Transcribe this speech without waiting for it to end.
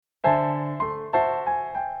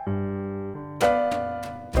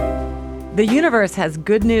The universe has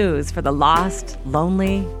good news for the lost,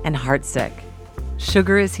 lonely, and heartsick.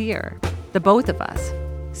 Sugar is here, the both of us,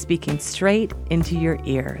 speaking straight into your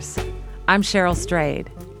ears. I'm Cheryl Strayed.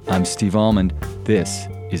 I'm Steve Almond. This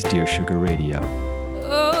is Dear Sugar Radio.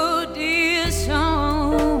 Oh, dear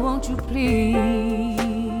song, won't you please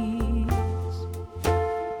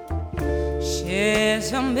share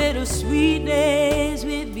some bittersweet days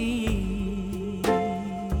with me?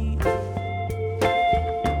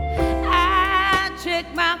 I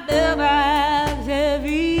check my mailbox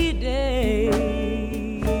every day.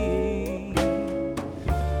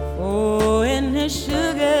 Oh, and the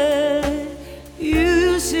sugar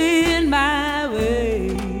you send my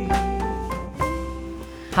way.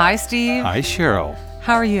 Hi, Steve. Hi, Cheryl.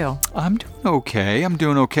 How are you? I'm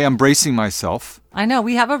doing okay. I'm bracing myself. I know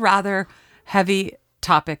we have a rather heavy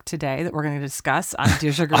topic today that we're going to discuss on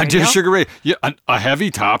Dear Sugar Radio. On Dear Sugar Radio. Yeah, a heavy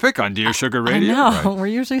topic on Dear Sugar Radio. I know. Right. We're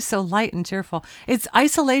usually so light and cheerful. It's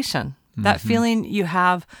isolation. That feeling you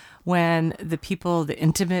have when the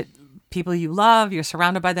intimate people you love, you're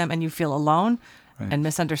surrounded by them and you feel alone and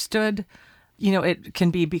misunderstood. You know, it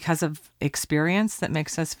can be because of experience that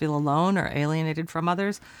makes us feel alone or alienated from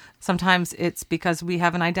others. Sometimes it's because we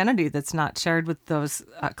have an identity that's not shared with those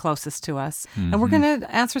closest to us. And we're going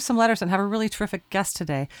to answer some letters and have a really terrific guest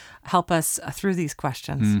today help us through these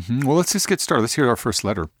questions. Well, let's just get started. Let's hear our first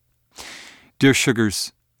letter. Dear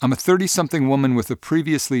Sugars, I'm a 30-something woman with a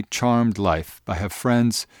previously charmed life. I have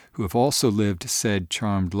friends who have also lived said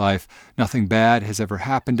charmed life. Nothing bad has ever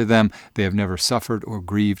happened to them. They have never suffered or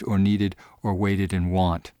grieved or needed or waited in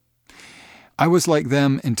want. I was like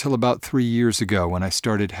them until about 3 years ago when I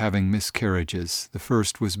started having miscarriages. The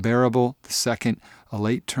first was bearable. The second, a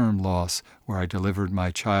late-term loss where I delivered my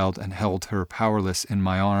child and held her powerless in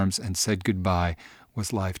my arms and said goodbye,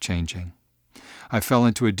 was life-changing. I fell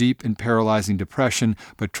into a deep and paralyzing depression,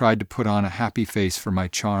 but tried to put on a happy face for my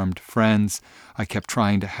charmed friends. I kept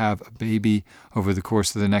trying to have a baby. Over the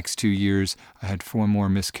course of the next 2 years, I had 4 more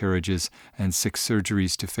miscarriages and 6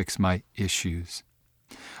 surgeries to fix my issues.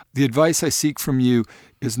 The advice I seek from you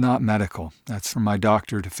is not medical. That's for my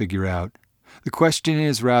doctor to figure out. The question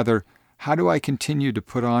is rather, how do I continue to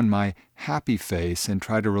put on my happy face and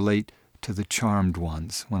try to relate to the charmed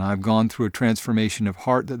ones when I've gone through a transformation of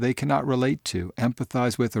heart that they cannot relate to,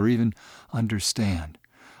 empathize with, or even understand?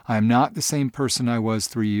 I am not the same person I was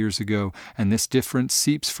 3 years ago, and this difference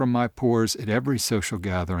seeps from my pores at every social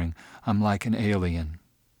gathering. I'm like an alien.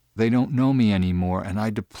 They don't know me anymore, and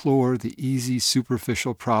I deplore the easy,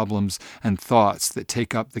 superficial problems and thoughts that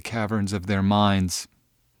take up the caverns of their minds.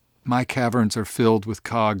 My caverns are filled with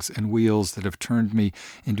cogs and wheels that have turned me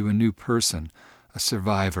into a new person, a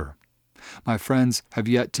survivor. My friends have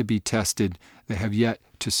yet to be tested. They have yet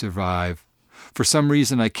to survive. For some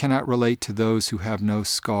reason, I cannot relate to those who have no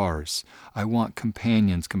scars. I want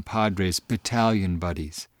companions, compadres, battalion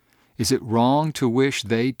buddies. Is it wrong to wish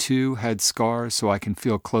they too had scars so I can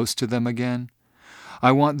feel close to them again?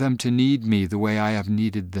 I want them to need me the way I have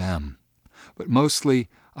needed them. But mostly,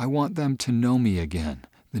 I want them to know me again,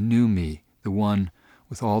 the new me, the one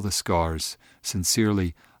with all the scars.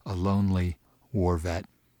 Sincerely, a lonely war vet.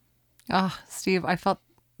 Oh, Steve, I felt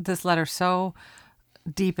this letter so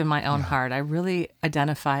deep in my own heart. I really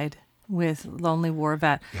identified with Lonely War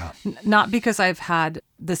Vet. Yeah. Not because I've had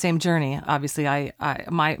the same journey. Obviously,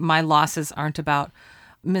 my losses aren't about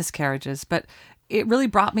miscarriages, but it really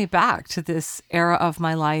brought me back to this era of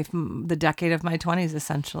my life, the decade of my 20s,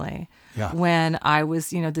 essentially, when I was,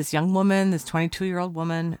 this young woman, this 22-year-old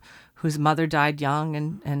woman whose mother died young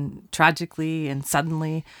and tragically and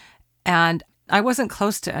suddenly. And I wasn't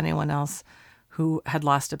close to anyone else who had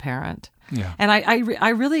lost a parent. Yeah. And I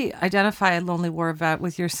really identify a Lonely War Vet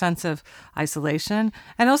with your sense of isolation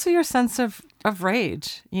and also your sense of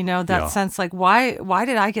rage, that sense like, why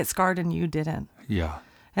did I get scarred and you didn't? Yeah.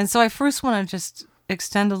 And so I first want to just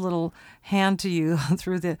extend a little hand to you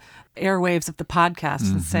through the airwaves of the podcast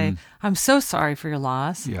and say, I'm so sorry for your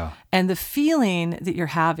loss. Yeah. And the feeling that you're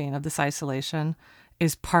having of this isolation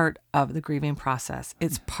is part of the grieving process.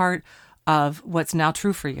 It's part of what's now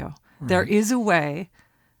true for you. Right. There is a way,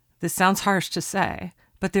 this sounds harsh to say,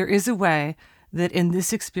 but there is a way that in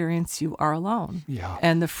this experience you are alone. Yeah.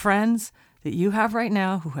 And the friends that you have right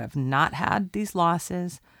now who have not had these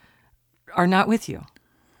losses are not with you.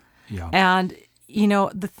 Yeah. And,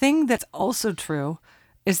 the thing that's also true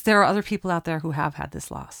is there are other people out there who have had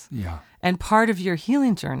this loss. Yeah. And part of your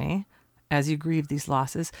healing journey, as you grieve these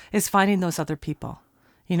losses, is finding those other people.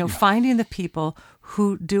 Finding the people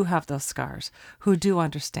who do have those scars, who do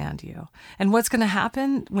understand you. And what's going to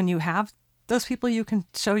happen when you have those people you can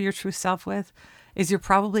show your true self with is you're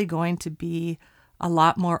probably going to be a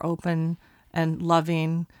lot more open and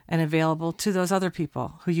loving and available to those other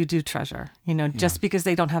people who you do treasure. Just because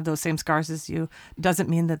they don't have those same scars as you doesn't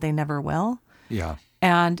mean that they never will. Yeah.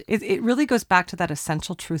 And it really goes back to that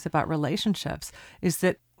essential truth about relationships, is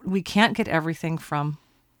that we can't get everything from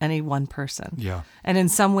any one person. Yeah. And in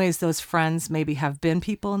some ways, those friends maybe have been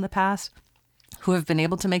people in the past who have been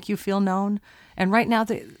able to make you feel known. And right now,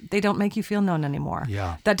 they don't make you feel known anymore.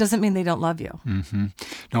 Yeah. That doesn't mean they don't love you. Mm-hmm.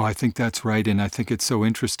 No, I think that's right. And I think it's so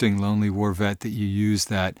interesting, Lonely War Vet, that you use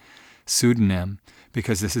that pseudonym,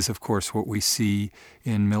 because this is, of course, what we see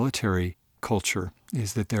in military culture,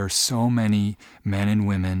 is that there are so many men and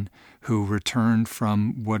women who return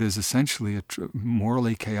from what is essentially a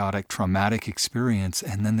morally chaotic, traumatic experience,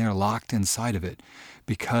 and then they're locked inside of it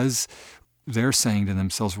because they're saying to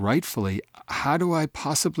themselves, rightfully, how do I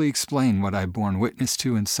possibly explain what I've borne witness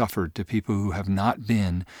to and suffered to people who have not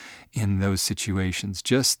been in those situations?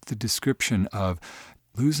 Just the description of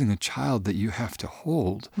losing a child that you have to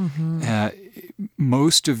hold. Mm-hmm.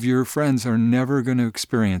 Most of your friends are never going to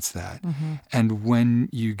experience that. Mm-hmm. And when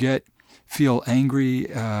you feel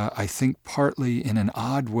angry, I think partly in an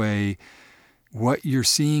odd way, what you're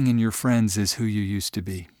seeing in your friends is who you used to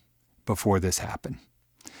be before this happened.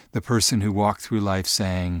 The person who walked through life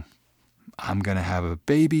saying, I'm going to have a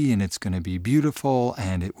baby and it's going to be beautiful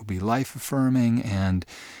and it will be life-affirming and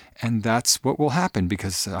that's what will happen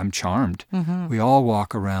because I'm charmed. Mm-hmm. We all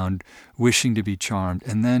walk around wishing to be charmed.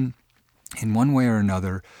 And then in one way or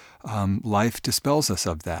another, life dispels us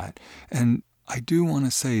of that. And I do want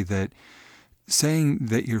to say that saying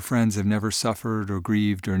that your friends have never suffered or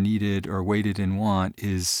grieved or needed or waited in want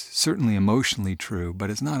is certainly emotionally true, but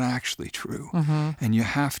it's not actually true. Mm-hmm. And you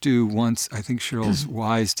have to, I think Cheryl's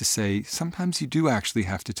wise to say, sometimes you do actually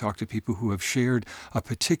have to talk to people who have shared a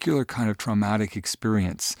particular kind of traumatic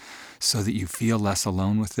experience so that you feel less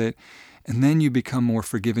alone with it. And then you become more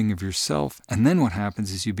forgiving of yourself. And then what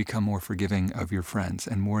happens is you become more forgiving of your friends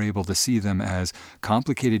and more able to see them as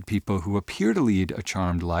complicated people who appear to lead a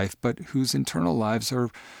charmed life, but whose internal lives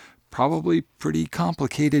are probably pretty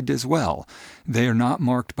complicated as well. They are not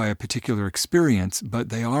marked by a particular experience, but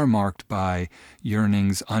they are marked by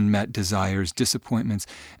yearnings, unmet desires, disappointments,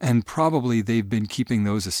 and probably they've been keeping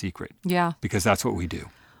those a secret. Yeah. Because that's what we do.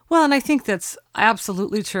 Well, and I think that's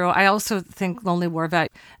absolutely true. I also think, Lonely War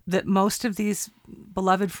Vet, that most of these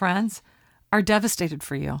beloved friends are devastated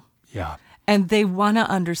for you. Yeah. And they want to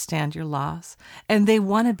understand your loss. And they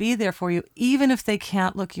want to be there for you, even if they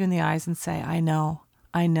can't look you in the eyes and say, I know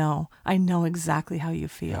exactly how you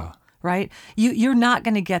feel. Yeah. Right? You're not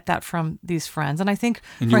going to get that from these friends. And I think,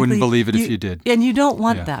 and you wouldn't believe it if you did. And you don't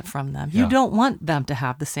want that from them. You don't want them to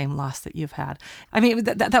have the same loss that you've had. I mean,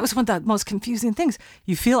 that was one of the most confusing things.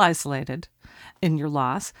 You feel isolated in your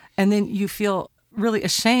loss, and then you feel really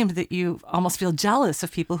ashamed that you almost feel jealous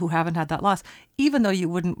of people who haven't had that loss, even though you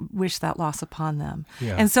wouldn't wish that loss upon them.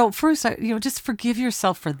 Yeah. And so first, just forgive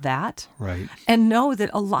yourself for that. Right. And know that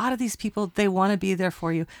a lot of these people, they want to be there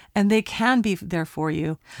for you and they can be there for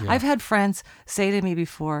you. Yeah. I've had friends say to me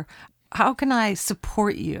before, how can I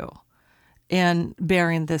support you in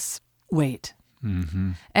bearing this weight?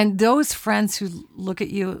 Mm-hmm. And those friends who look at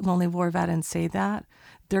you, Lonely War Vet, and say that,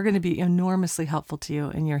 they're going to be enormously helpful to you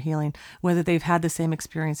in your healing, whether they've had the same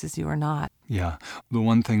experience as you or not. Yeah. The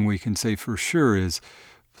one thing we can say for sure is,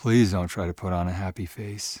 please don't try to put on a happy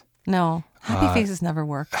face. No, happy faces never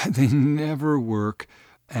work. They never work.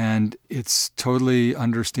 And it's totally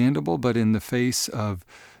understandable, but in the face of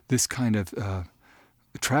this kind of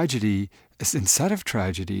tragedy, instead of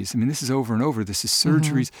tragedies, I mean, this is over and over, this is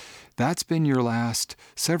surgeries. Mm-hmm. That's been your last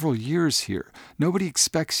several years here. Nobody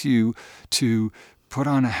expects you to put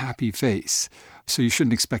on a happy face, so you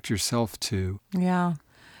shouldn't expect yourself to. Yeah.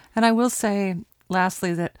 And I will say,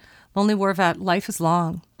 lastly, that Lonely War Vet, life is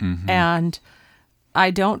long. Mm-hmm. And I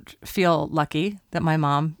don't feel lucky that my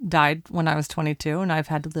mom died when I was 22 and I've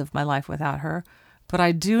had to live my life without her. But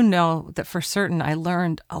I do know that for certain I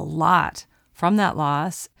learned a lot from that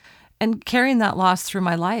loss. And carrying that loss through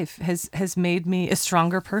my life has made me a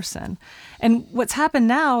stronger person. And what's happened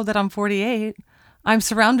now that I'm 48, I'm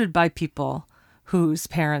surrounded by people whose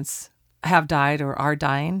parents have died or are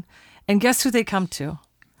dying. And guess who they come to?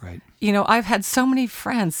 Right. I've had so many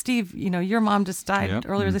friends, Steve, your mom just died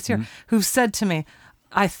earlier this year, who've said to me,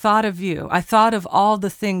 I thought of you. I thought of all the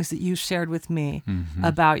things that you shared with me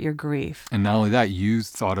about your grief. And not only that, you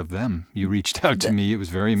thought of them. You reached out to me. It was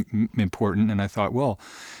very important. And I thought, well,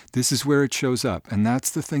 this is where it shows up. And that's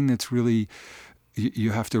the thing that's really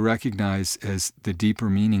you have to recognize as the deeper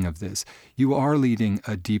meaning of this. You are leading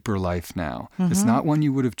a deeper life now. It's not one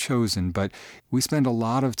you would have chosen, but we spend a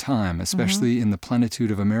lot of time, especially in the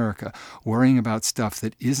plenitude of America, worrying about stuff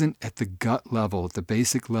that isn't at the gut level, at the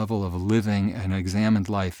basic level of living an examined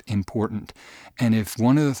life important. And if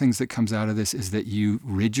one of the things that comes out of this is that you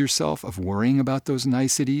rid yourself of worrying about those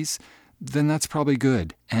niceties, then that's probably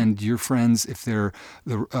good. And your friends, if they're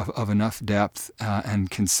of enough depth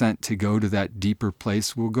and consent to go to that deeper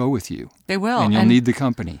place, will go with you. They will. And you'll need the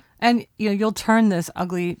company. And you'll turn this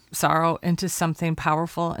ugly sorrow into something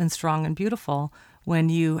powerful and strong and beautiful when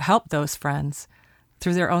you help those friends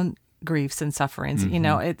through their own griefs and sufferings.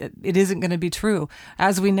 It isn't going to be true,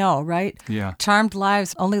 as we know, right? Yeah. Charmed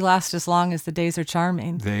lives only last as long as the days are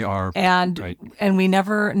charming. They are. And right. And we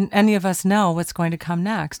never, any of us know what's going to come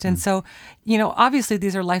next. And so, obviously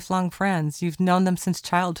these are lifelong friends. You've known them since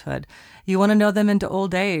childhood. You want to know them into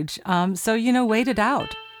old age. So, wait it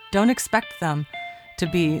out. Don't expect them to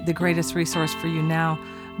be the greatest resource for you now,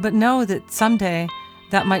 but know that someday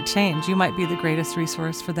that might change. You might be the greatest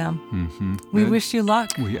resource for them. We wish you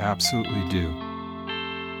luck. We absolutely do.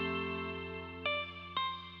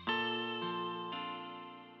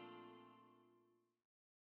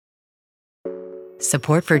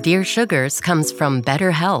 Support for Dear Sugars comes from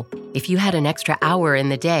BetterHelp. If you had an extra hour in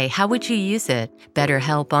the day, how would you use it?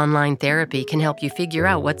 BetterHelp Online Therapy can help you figure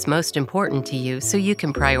out what's most important to you so you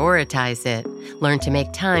can prioritize it. Learn to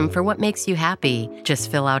make time for what makes you happy.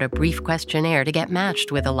 Just fill out a brief questionnaire to get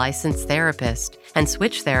matched with a licensed therapist and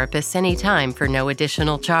switch therapists anytime for no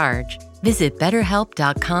additional charge. Visit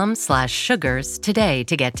betterhelp.com/sugars today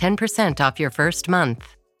to get 10% off your first month.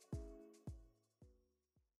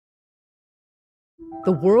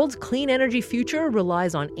 The world's clean energy future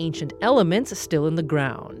relies on ancient elements still in the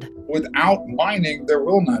ground. Without mining, there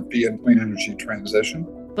will not be a clean energy transition.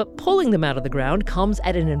 But pulling them out of the ground comes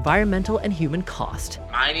at an environmental and human cost.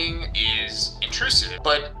 Mining is intrusive,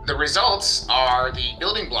 but the results are the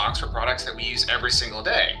building blocks for products that we use every single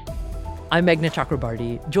day. I'm Meghna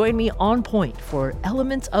Chakrabarty. Join me on Point for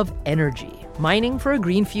Elements of Energy, Mining for a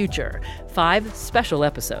Green Future. 5 special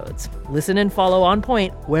episodes. Listen and follow On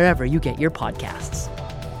Point wherever you get your podcasts.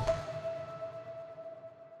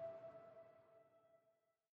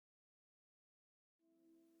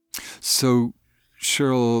 So,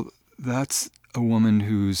 Cheryl, that's a woman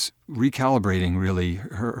who's recalibrating really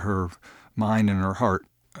her mind and her heart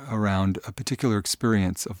around a particular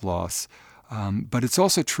experience of loss. But it's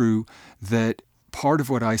also true that part of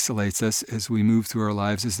what isolates us as we move through our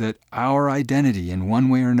lives is that our identity in one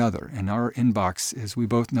way or another, and our inbox, as we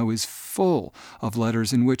both know, is full of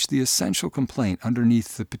letters in which the essential complaint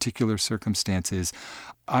underneath the particular circumstance is,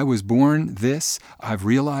 I was born this, I've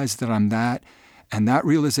realized that I'm that, and that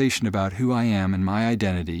realization about who I am and my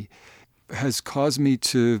identity has caused me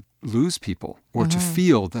to lose people or to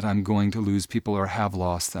feel that I'm going to lose people or have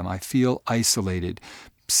lost them. I feel isolated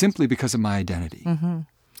simply because of my identity.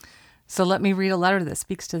 So let me read a letter that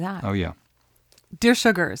speaks to that. Oh, yeah. Dear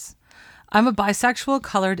Sugars, I'm a bisexual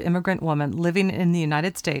colored immigrant woman living in the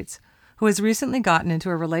United States who has recently gotten into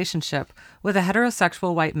a relationship with a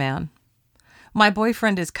heterosexual white man. My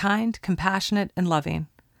boyfriend is kind, compassionate, and loving,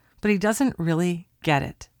 but he doesn't really get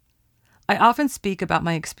it. I often speak about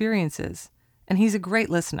my experiences, and he's a great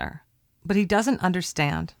listener, but he doesn't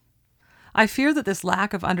understand. I fear that this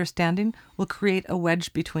lack of understanding will create a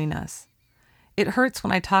wedge between us. It hurts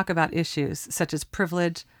when I talk about issues such as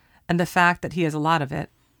privilege and the fact that he has a lot of it,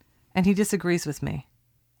 and he disagrees with me.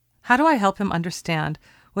 How do I help him understand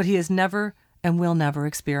what he has never and will never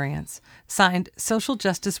experience? Signed, Social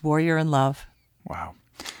Justice Warrior in Love. Wow.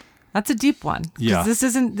 That's a deep one. Yeah.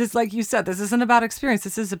 This, like you said, this isn't about experience.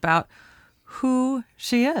 This is about who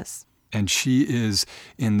she is. And she is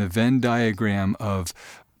in the Venn diagram of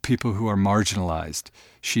people who are marginalized.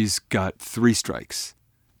 She's got 3 strikes: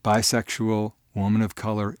 bisexual, woman of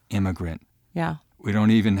color, immigrant. Yeah. We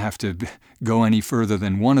don't even have to go any further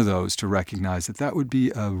than one of those to recognize that that would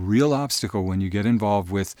be a real obstacle when you get involved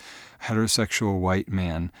with heterosexual white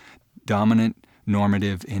man, dominant,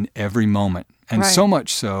 normative in every moment. And so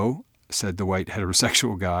much so, said the white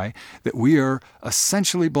heterosexual guy, that we are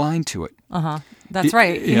essentially blind to it. That's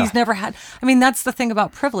right. Yeah. He's never had. I mean, that's the thing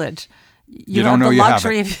about privilege. You don't know you have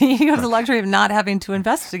it. You have the luxury of not having to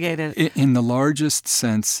investigate it. In the largest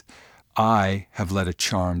sense, I have led a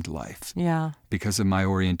charmed life. Yeah. Because of my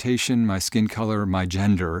orientation, my skin color, my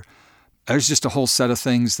gender. There's just a whole set of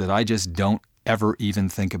things that I just don't ever even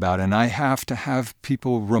think about. And I have to have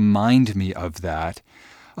people remind me of that.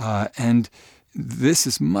 And this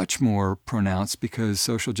is much more pronounced because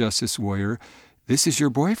Social Justice Warrior, this is your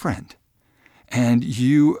boyfriend. And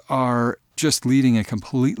you are just leading a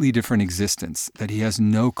completely different existence that he has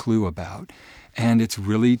no clue about. And it's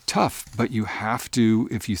really tough, but you have to,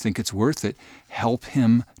 if you think it's worth it, help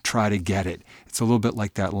him try to get it. It's a little bit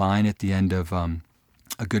like that line at the end of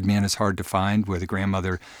A Good Man is Hard to Find, where the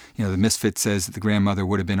grandmother, the misfit says that the grandmother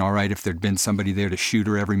would have been all right if there'd been somebody there to shoot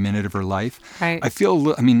her every minute of her life. Right. I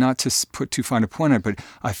feel, not to put too fine a point on it, but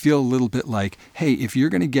I feel a little bit like, hey, if you're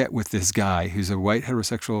going to get with this guy who's a white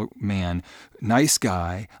heterosexual man, nice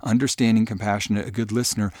guy, understanding, compassionate, a good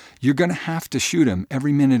listener, you're going to have to shoot him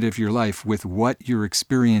every minute of your life with what your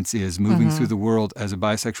experience is moving through the world as a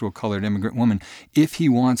bisexual colored immigrant woman if he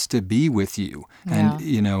wants to be with you and,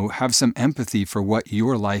 have some empathy for what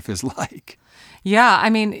your life is like. Yeah,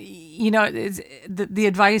 I mean, the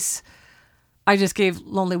advice I just gave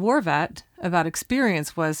Lonely War Vet about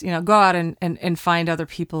experience was, go out and find other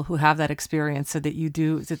people who have that experience so that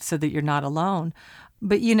you're not alone.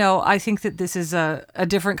 But, I think that this is a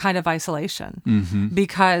different kind of isolation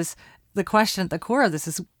because the question at the core of this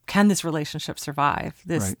is, can this relationship survive,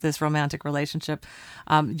 this romantic relationship?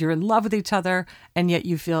 You're in love with each other, and yet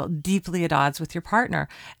you feel deeply at odds with your partner.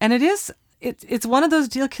 And it's one of those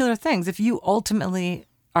deal killer things. If you ultimately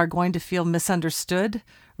are going to feel misunderstood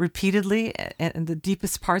repeatedly and the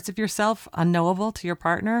deepest parts of yourself unknowable to your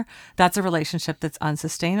partner, that's a relationship that's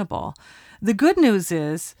unsustainable. The good news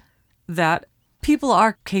is that people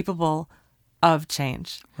are capable of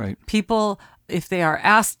change. Right. People, if they are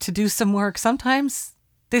asked to do some work, sometimes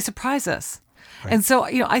they surprise us. Right. And so,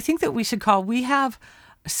 I think that we have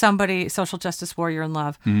somebody, social justice warrior in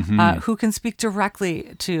love, who can speak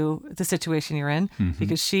directly to the situation you're in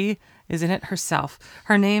because she is in it herself.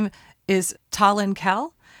 Her name is Ta-Lin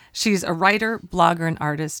Kell. She's a writer, blogger, and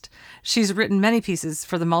artist. She's written many pieces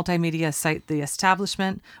for the multimedia site The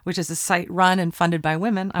Establishment, which is a site run and funded by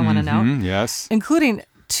women, I want to know. Yes. Including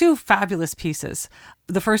 2 fabulous pieces.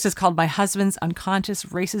 The first is called My Husband's Unconscious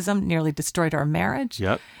Racism Nearly Destroyed Our Marriage.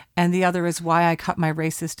 Yep. And the other is Why I Cut My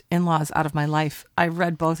Racist In-Laws Out of My Life. I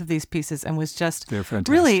read both of these pieces and was just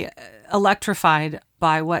really electrified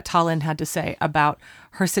by what Ta-Lin had to say about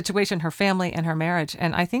her situation, her family, and her marriage.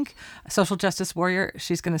 And I think social justice warrior,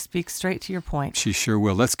 she's going to speak straight to your point. She sure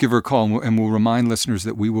will. Let's give her a call, and we'll remind listeners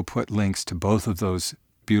that we will put links to both of those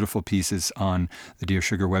beautiful pieces on the Dear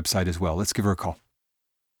Sugar website as well. Let's give her a call.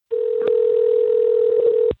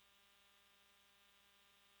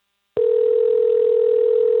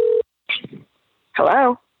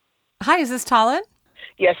 Hello. Hi, is this Ta-Lin?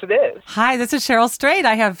 Yes, it is. Hi, this is Cheryl Strait.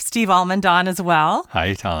 I have Steve Almond on as well.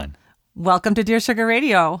 Hi, Ta-Lin. Welcome to Dear Sugar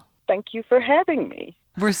Radio. Thank you for having me.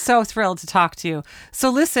 We're so thrilled to talk to you.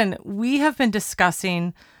 So listen, we have been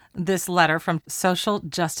discussing this letter from social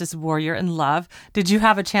justice warrior in love. Did you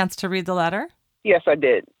have a chance to read the letter? Yes, I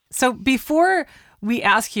did. So before we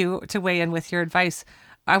ask you to weigh in with your advice,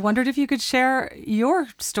 I wondered if you could share your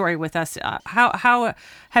story with us. How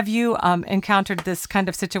have you encountered this kind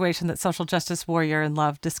of situation that social justice warrior in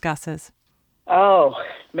love discusses? Oh,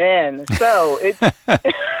 man. So it's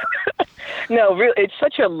it's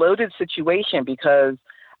such a loaded situation because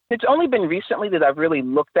it's only been recently that I've really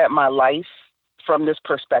looked at my life from this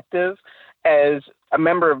perspective as a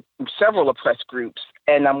member of several oppressed groups,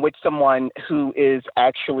 and I'm with someone who is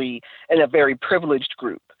actually in a very privileged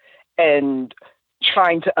group, and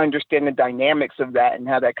trying to understand the dynamics of that and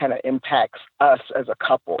how that kind of impacts us as a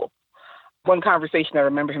couple. One conversation, I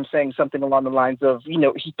remember him saying something along the lines of,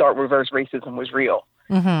 he thought reverse racism was real.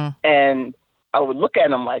 And I would look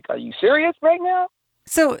at him like, are you serious right now?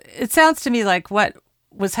 So it sounds to me like what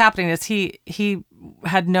was happening is he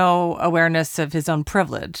had no awareness of his own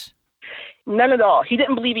privilege. None at all. He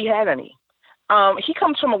didn't believe he had any. He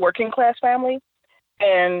comes from a working class family,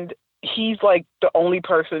 and he's like the only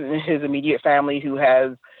person in his immediate family who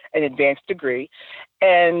has an advanced degree.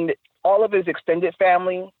 And all of his extended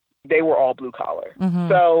family, they were all blue collar.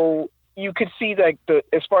 So you could see like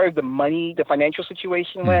as far as the money, the financial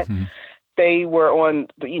situation went, they were on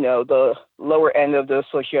the lower end of the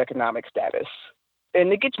socioeconomic status.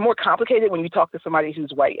 And it gets more complicated when you talk to somebody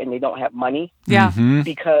who's white and they don't have money. Yeah.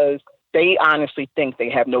 Because they honestly think they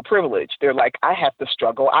have no privilege. They're like, I have to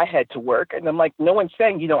struggle. I had to work. And I'm like, no one's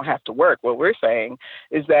saying you don't have to work. What we're saying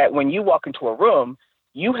is that when you walk into a room,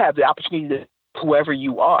 you have the opportunity to whoever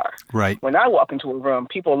you are. Right. When I walk into a room,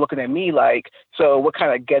 people are looking at me like, so what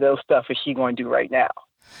kind of ghetto stuff is she going to do right now?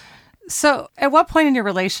 So at what point in your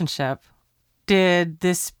relationship did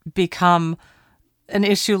this become an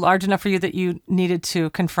issue large enough for you that you needed to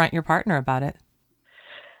confront your partner about it?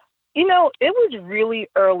 It was really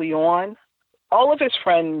early on. All of his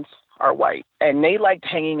friends are white, and they liked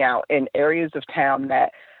hanging out in areas of town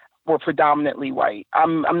that were predominantly white.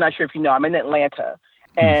 I'm not sure if you know, I'm in Atlanta,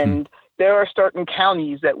 and there are certain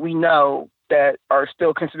counties that we know that are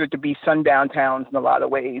still considered to be sundown towns in a lot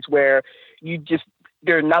of ways, where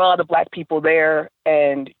there are not a lot of Black people there,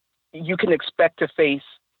 and you can expect to face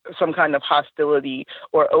some kind of hostility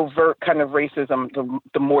or overt kind of racism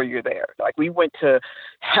the more you're there. Like, we went to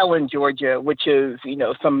Helen, Georgia, which is,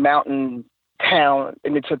 some mountain town,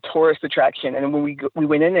 and it's a tourist attraction. And when we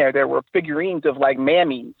went in there were figurines of like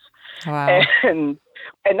mammies. Wow.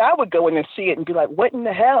 And I would go in and see it and be like, what in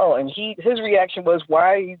the hell? And his reaction was,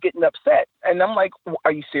 why are you getting upset? And I'm like,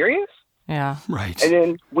 are you serious? Yeah. Right. And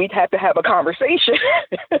then we'd have to have a conversation.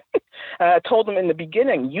 I told him in the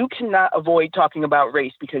beginning, you cannot avoid talking about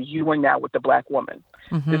race because you are now with the Black woman.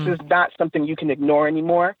 Mm-hmm. This is not something you can ignore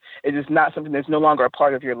anymore. It is not something that's no longer a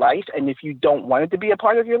part of your life. And if you don't want it to be a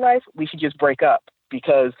part of your life, we should just break up,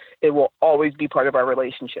 because it will always be part of our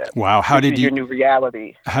relationship. Wow. Your new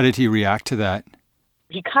reality. How did he react to that?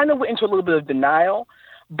 He kind of went into a little bit of denial,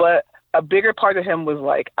 but a bigger part of him was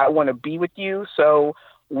like, I want to be with you, so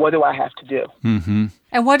what do I have to do? Mm-hmm.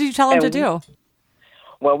 And what did you tell him to do?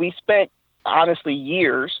 Well, we spent, honestly,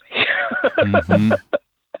 years mm-hmm.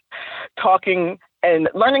 talking and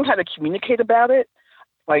learning how to communicate about it.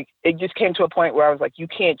 Like, it just came to a point where I was like, you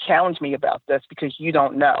can't challenge me about this because you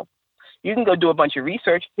don't know. You can go do a bunch of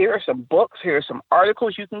research. Here are some books. Here are some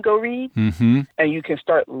articles you can go read. Mm-hmm. And you can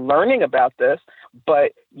start learning about this.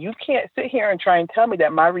 But you can't sit here and try and tell me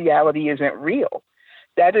that my reality isn't real.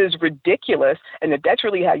 That is ridiculous. And if that's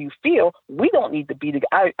really how you feel, we don't need to be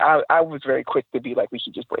together. I was very quick to be like, we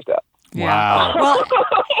should just break up. Yeah. Wow. Well,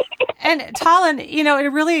 and Talon,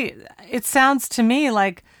 it sounds to me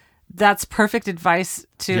like that's perfect advice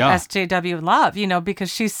to SJW and Love,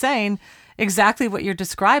 because she's saying exactly what you're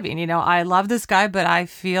describing. I love this guy, but I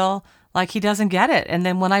feel like he doesn't get it. And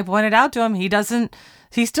then when I point it out to him,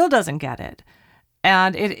 he still doesn't get it.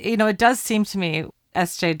 And it does seem to me,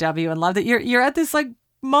 SJW and Love, that you're at this like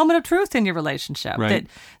moment of truth in your relationship, right.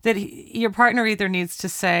 that your partner either needs to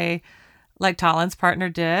say, like Talon's partner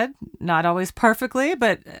did, not always perfectly,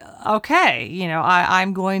 but okay,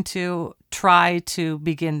 I'm going to try to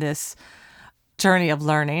begin this journey of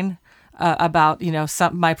learning about,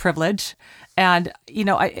 my privilege. And,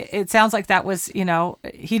 it sounds like that was,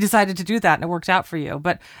 he decided to do that and it worked out for you.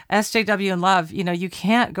 But SJW and Love, you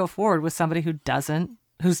can't go forward with somebody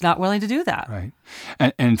who's not willing to do that. Right.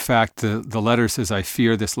 And in fact, the letter says, I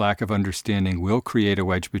fear this lack of understanding will create a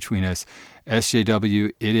wedge between us.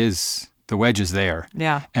 SJW, the wedge is there.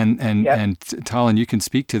 Yeah. And Talon, you can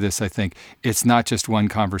speak to this, I think. It's not just one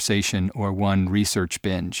conversation or one research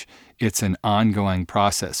binge. It's an ongoing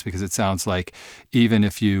process, because it sounds like even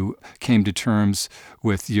if you came to terms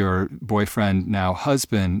with your boyfriend, now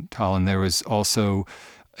husband, Talon, there was also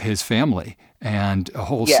his family and a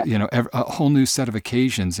whole new set of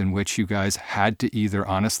occasions in which you guys had to either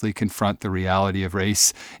honestly confront the reality of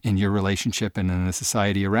race in your relationship and in the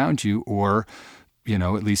society around you, or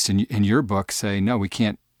at least in your book, say, no, we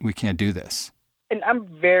can't do this. And I'm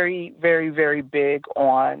very, very, very big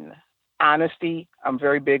on honesty. I'm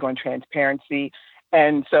very big on transparency.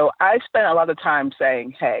 And so I spent a lot of time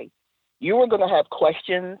saying, hey, you are going to have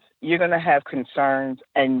questions, you're going to have concerns,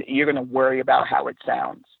 and you're going to worry about how it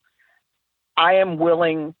sounds. I am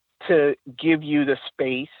willing to give you the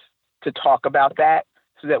space to talk about that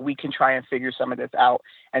so that we can try and figure some of this out,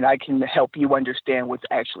 and I can help you understand what's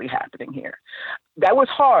actually happening here. That was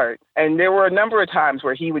hard. And there were a number of times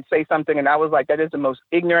where he would say something and I was like, that is the most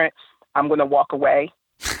ignorant. I'm going to walk away.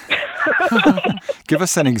 Give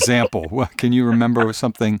us an example. Can you remember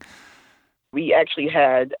something? We actually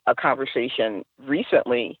had a conversation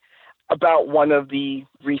recently about one of the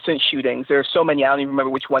recent shootings. There are so many, I don't even remember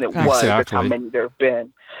which one it was. That's how many there have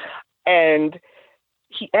been. And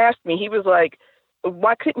he asked me, he was like,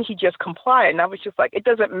 why couldn't he just comply? And I was just like, it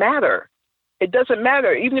doesn't matter. It doesn't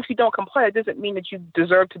matter. Even if you don't comply, it doesn't mean that you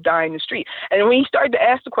deserve to die in the street. And when he started to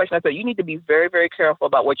ask the question, I thought, you need to be very, very careful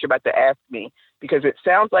about what you're about to ask me, because it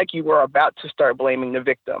sounds like you were about to start blaming the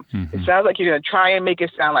victim. Mm-hmm. It sounds like you're going to try and make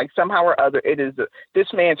it sound like somehow or other it is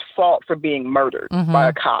this man's fault for being murdered by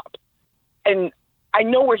a cop. And I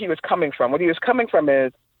know where he was coming from. What he was coming from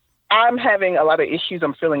is, I'm having a lot of issues.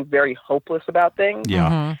 I'm feeling very hopeless about things. Yeah.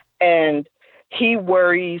 Mm-hmm. And he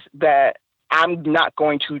worries that I'm not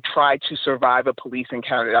going to try to survive a police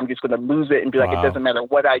encounter. I'm just going to lose it and be like, it doesn't matter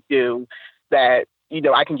what I do, that,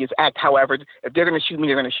 I can just act however. If they're going to shoot me,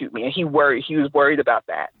 they're going to shoot me. And he was worried about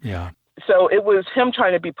that. Yeah. So it was him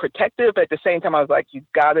trying to be protective. At the same time, I was like, you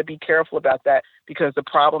got to be careful about that, because the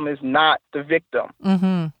problem is not the victim.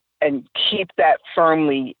 Mm-hmm. And keep that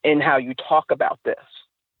firmly in how you talk about this.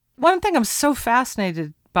 One thing I'm so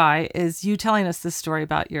fascinated by is you telling us this story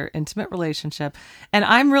about your intimate relationship. And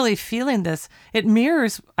I'm really feeling this. It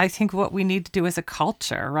mirrors, I think, what we need to do as a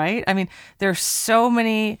culture, right? I mean, there's so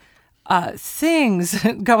many things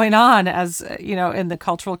going on as, in the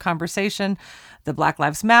cultural conversation, the Black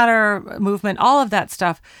Lives Matter movement, all of that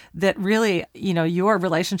stuff that really, your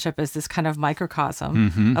relationship is this kind of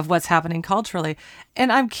microcosm of what's happening culturally.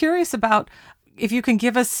 And I'm curious about if you can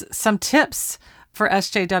give us some tips for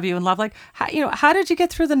SJW and love. Like, how did you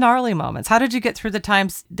get through the gnarly moments? How did you get through the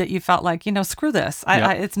times that you felt like, screw this.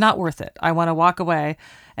 It's not worth it. I want to walk away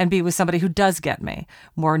and be with somebody who does get me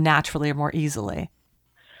more naturally or more easily.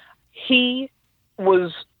 He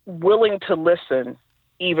was willing to listen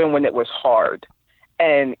even when it was hard.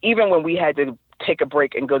 And even when we had to take a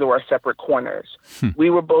break and go to our separate corners, we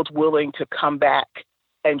were both willing to come back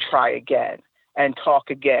and try again and talk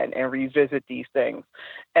again and revisit these things.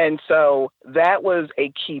 And so that was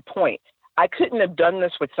a key point. I couldn't have done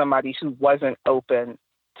this with somebody who wasn't open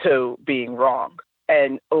to being wrong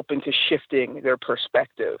and open to shifting their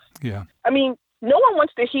perspective. Yeah. I mean, no one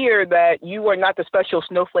wants to hear that you are not the special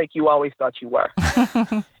snowflake you always thought you were.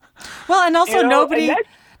 Well, and also nobody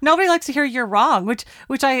likes to hear you're wrong, which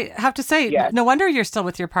I have to say, yes. No wonder you're still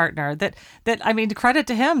with your partner. That I mean, credit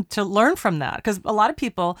to him to learn from that, because a lot of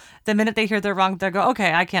people, the minute they hear they're wrong, they go,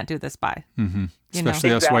 okay, I can't do this. Bye. Mm-hmm.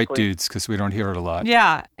 Especially us white dudes, because we don't hear it a lot.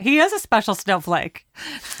 Yeah, he is a special snowflake.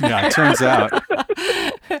 Yeah, it turns out.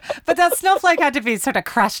 But that snowflake had to be sort of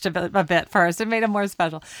crushed a bit first. It made him more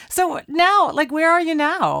special. So now, where are you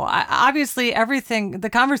now? Obviously, the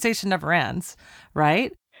conversation never ends,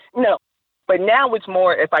 right? No, but now it's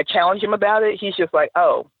more, if I challenge him about it, he's just like,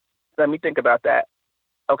 oh, let me think about that.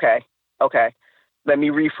 Okay. Let me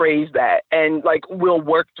rephrase that. And we'll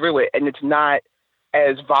work through it. And it's not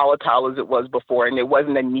as volatile as it was before. And it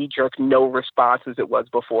wasn't a knee-jerk no response as it was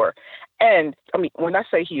before. And I mean, when I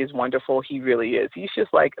say he is wonderful, he really is. He's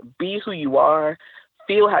just be who you are,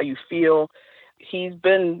 feel how you feel. He's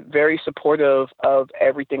been very supportive of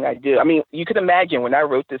everything I do. I mean, you could imagine when I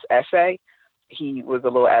wrote this essay, he was a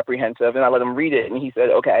little apprehensive, and I let him read it, and he said,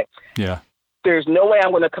 okay. Yeah. There's no way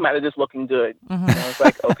I'm going to come out of this looking good. Mm-hmm. And I was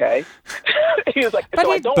like, okay. He was like,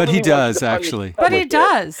 but he does, actually. But he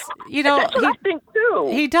does. That's what I think,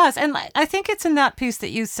 too. He does. And I think it's in that piece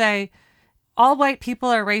that you say, all white people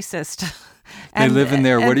are racist. They live in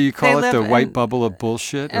their, what do you call it? The white bubble of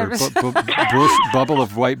bullshit? Or bubble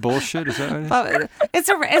of white bullshit? Is that what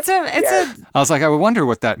it is? I was like, I would wonder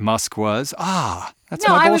what that Musk was. That's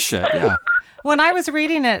my bullshit. Yeah. When I was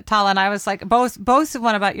reading it, Talon, I was like, both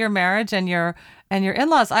one about your marriage and your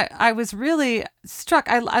in-laws. I was really struck.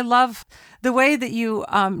 I love the way that you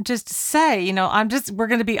just say, we're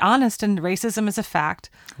going to be honest, and racism is a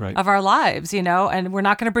fact of our lives, and we're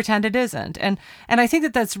not going to pretend it isn't. And I think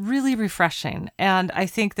that that's really refreshing. And I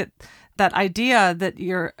think that idea that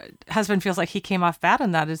your husband feels like he came off bad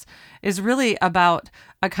in that is really about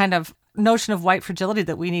a kind of notion of white fragility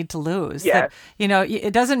that we need to lose. Yes. That,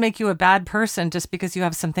 it doesn't make you a bad person just because you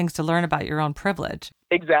have some things to learn about your own privilege.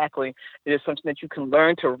 Exactly. It is something that you can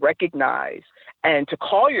learn to recognize and to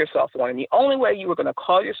call yourself on. And the only way you are going to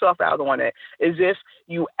call yourself out on it is if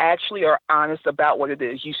you actually are honest about what it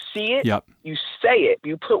is. You see it, You say it,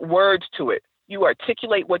 you put words to it, you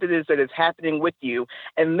articulate what it is that is happening with you.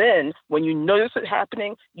 And then when you notice it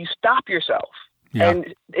happening, you stop yourself. Yeah.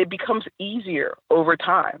 And it becomes easier over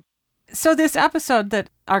time. So this episode that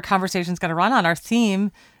our conversation is going to run on, our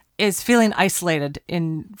theme is feeling isolated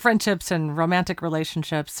in friendships and romantic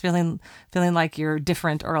relationships, feeling like you're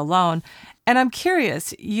different or alone. And I'm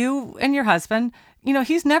curious, you and your husband,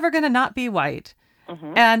 he's never going to not be white.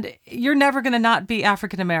 Mm-hmm. And you're never going to not be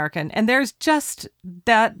African American. And there's just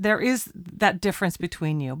there is that difference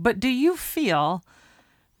between you. But do you feel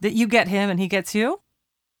that you get him and he gets you?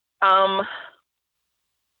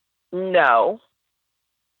 No.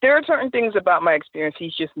 There are certain things about my experience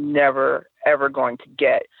he's just never, ever going to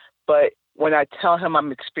get. But when I tell him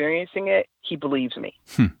I'm experiencing it, he believes me.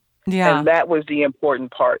 Yeah. And that was the important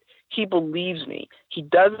part. He believes me. He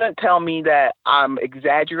doesn't tell me that I'm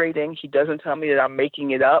exaggerating. He doesn't tell me that I'm making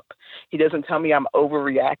it up. He doesn't tell me I'm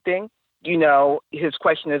overreacting. His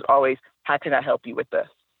question is always, how can I help you with this?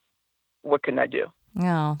 What can I do?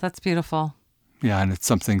 Yeah, that's beautiful. Yeah, and it's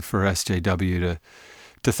something for SJW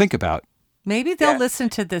to think about. Maybe they'll listen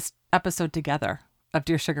to this episode together of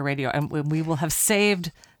Dear Sugar Radio, and we will have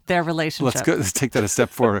saved their relationship. Let's take that a step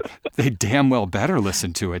forward. They damn well better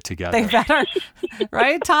listen to it together. They better,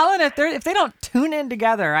 right, Talon? If they don't tune in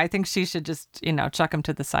together, I think she should just chuck them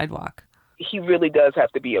to the sidewalk. He really does have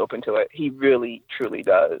to be open to it. He really, truly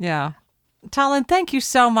does. Yeah. Talon, thank you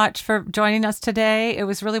so much for joining us today. It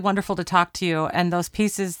was really wonderful to talk to you. And those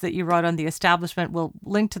pieces that you wrote on the establishment, we'll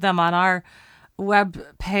link to them on our web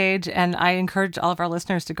page. And I encourage all of our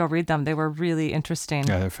listeners to go read them. They were really interesting.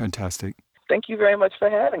 Yeah, they're fantastic. Thank you very much for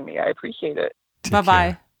having me. I appreciate it.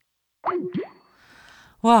 Bye-bye.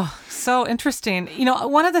 Wow, so interesting. You know,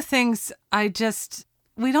 one of the things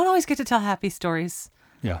we don't always get to tell happy stories.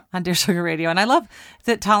 Yeah. On Dear Sugar Radio. And I love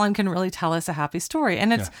that Talon can really tell us a happy story.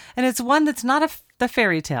 And it's one that's not the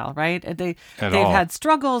fairy tale, right? They've had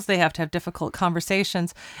struggles. They have to have difficult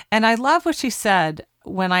conversations. And I love what she said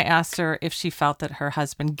when I asked her if she felt that her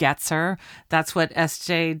husband gets her. That's what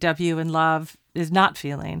SJW in Love is not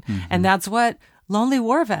feeling. Mm-hmm. And that's what Lonely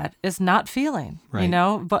War Vet is not feeling, right. You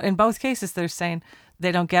know? But in both cases, they're saying,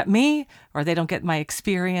 they don't get me, or they don't get my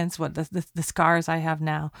experience, what the scars I have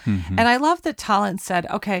now. Mm-hmm. And I love that Talon said,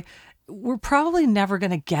 okay, we're probably never going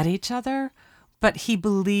to get each other, but he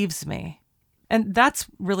believes me. And that's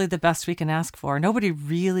really the best we can ask for. Nobody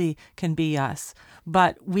really can be us,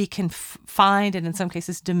 but we can find and in some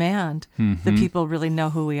cases demand that people really know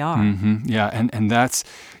who we are. Mm-hmm. Yeah, and that's,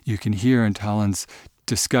 you can hear in Talon's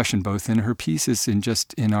discussion, both in her pieces and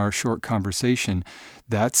just in our short conversation,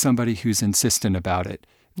 that's somebody who's insistent about it.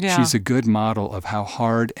 Yeah. She's a good model of how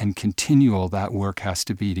hard and continual that work has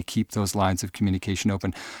to be to keep those lines of communication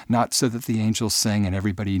open. Not so that the angels sing and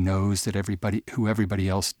everybody knows that who everybody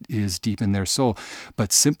else is deep in their soul,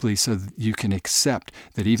 but simply so that you can accept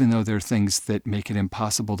that even though there are things that make it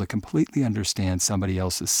impossible to completely understand somebody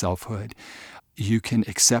else's selfhood, you can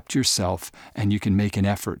accept yourself and you can make an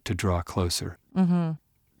effort to draw closer. Mm-hmm.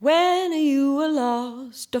 When you are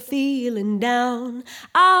lost or feeling down,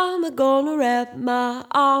 I'm gonna wrap my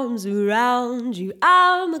arms around you.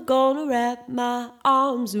 I'm gonna wrap my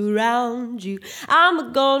arms around you.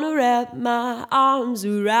 I'm gonna wrap my arms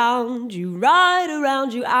around you, right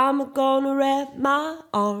around you. I'm gonna wrap my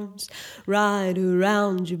arms right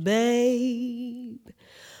around you, babe.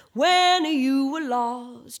 When you were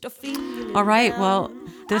lost or feeling All right, well,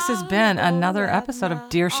 this has been another episode of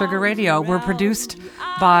Dear Sugar Radio. We're produced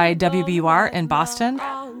by WBUR in Boston.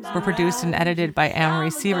 We're produced and edited by Anne-Marie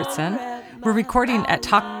Sievertson. We're recording at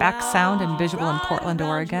Talkback Sound and Visual in Portland,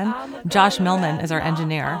 Oregon. Josh Millman is our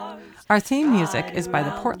engineer. Our theme music is by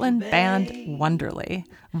the Portland band Wonderly.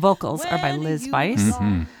 Vocals are by Liz Weiss.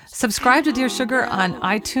 Mm-hmm. Subscribe to Dear Sugar on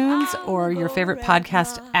iTunes or your favorite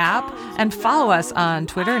podcast app, and follow us on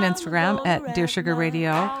Twitter and Instagram at Dear Sugar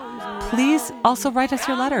Radio. Please also write us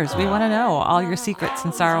your letters. We want to know all your secrets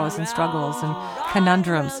and sorrows and struggles and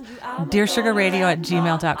conundrums.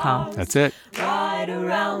 DearSugarRadio@gmail.com. That's it. Right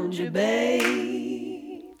around you, babe.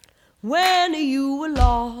 When you were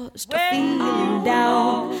lost or feeling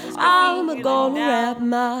down, I'm gonna wrap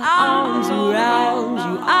my arms around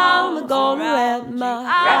you. I'm gonna wrap my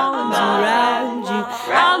arms around you.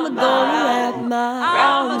 I'm gonna wrap my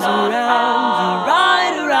arms around you,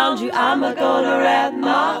 right around you. I'm gonna wrap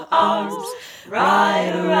my arms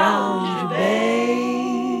right around you.